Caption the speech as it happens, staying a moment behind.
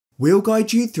We'll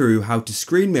guide you through how to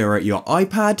screen mirror your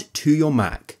iPad to your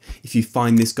Mac. If you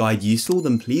find this guide useful,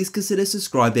 then please consider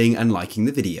subscribing and liking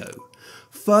the video.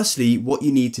 Firstly, what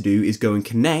you need to do is go and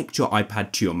connect your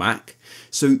iPad to your Mac.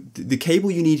 So the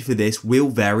cable you need for this will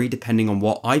vary depending on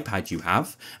what iPad you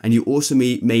have, and you also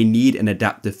may need an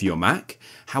adapter for your Mac.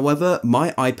 However, my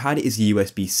iPad is a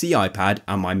USB-C iPad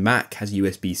and my Mac has a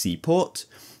USB-C port,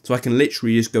 so I can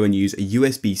literally just go and use a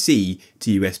USB-C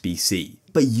to USB-C.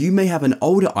 But you may have an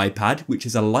older iPad which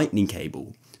is a lightning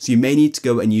cable. So you may need to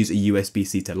go and use a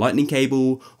USB-C to lightning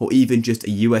cable, or even just a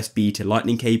USB to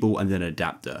lightning cable and then an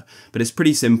adapter. But it's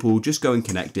pretty simple, just go and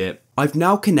connect it. I've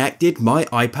now connected my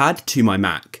iPad to my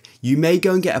Mac. You may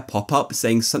go and get a pop-up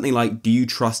saying something like, do you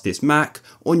trust this Mac?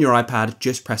 On your iPad,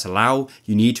 just press allow.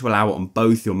 You need to allow it on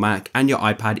both your Mac and your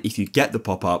iPad if you get the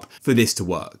pop-up for this to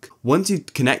work. Once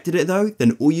you've connected it though,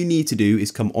 then all you need to do is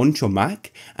come onto your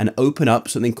Mac and open up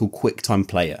something called QuickTime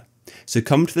Player. So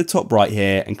come to the top right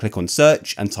here and click on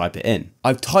search and type it in.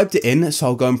 I've typed it in, so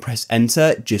I'll go and press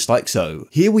enter just like so.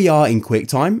 Here we are in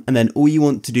QuickTime, and then all you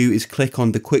want to do is click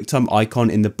on the QuickTime icon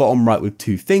in the bottom right with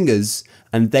 2 fingers,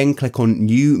 and then click on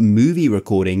new movie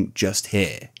recording just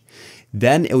here.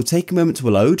 Then it will take a moment to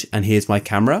load, and here's my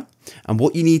camera. And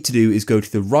what you need to do is go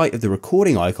to the right of the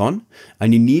recording icon,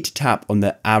 and you need to tap on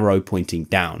the arrow pointing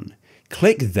down.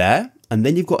 Click there. And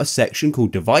then you've got a section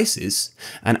called devices.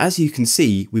 And as you can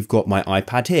see, we've got my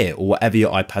iPad here, or whatever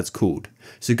your iPad's called.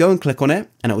 So go and click on it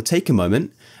and it will take a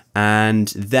moment. And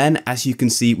then as you can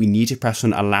see, we need to press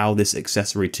on allow this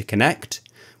accessory to connect.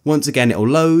 Once again, it will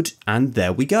load and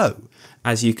there we go.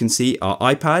 As you can see, our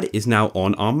iPad is now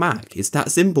on our Mac. It's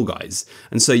that simple, guys.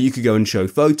 And so you could go and show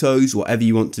photos, whatever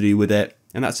you want to do with it.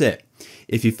 And that's it.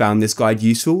 If you found this guide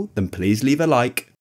useful, then please leave a like.